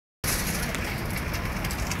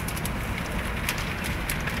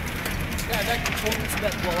back to talking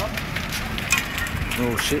about blow up.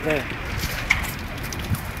 Oh shit there.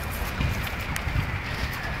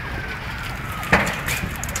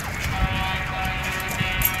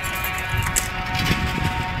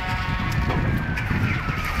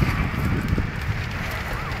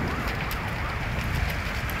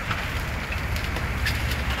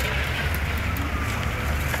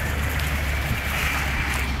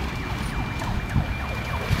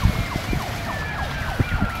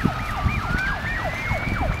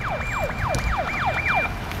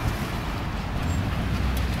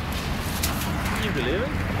 Can you believe it?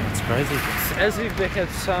 It's crazy. It's as if they had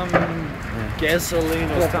some gasoline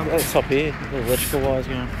or Look something. at the top here, the electrical wires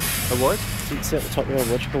going. A what? See at the top there,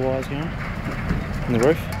 electrical wires going. In the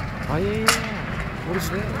roof. Oh yeah. What is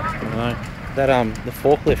that? I don't know. That the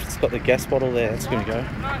forklift, it's got the gas bottle there, it's gonna go.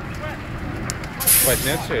 Quite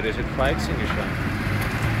natural. Is it fire extinguisher?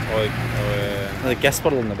 Or The gas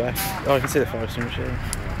bottle in the back. Oh, I can see the fire extinguisher.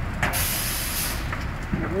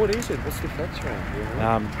 what is it? What's the factory?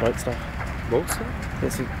 Boat stuff. Boat stuff?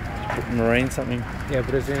 It's a marine something. Yeah,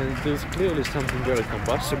 but there's clearly something very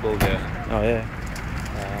combustible there. Oh yeah.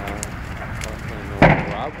 I don't know,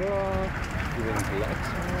 rubber, even black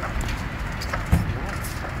smoke.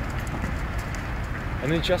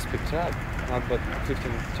 And it just picked up, not but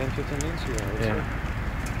 10-15 minutes ago. Yeah.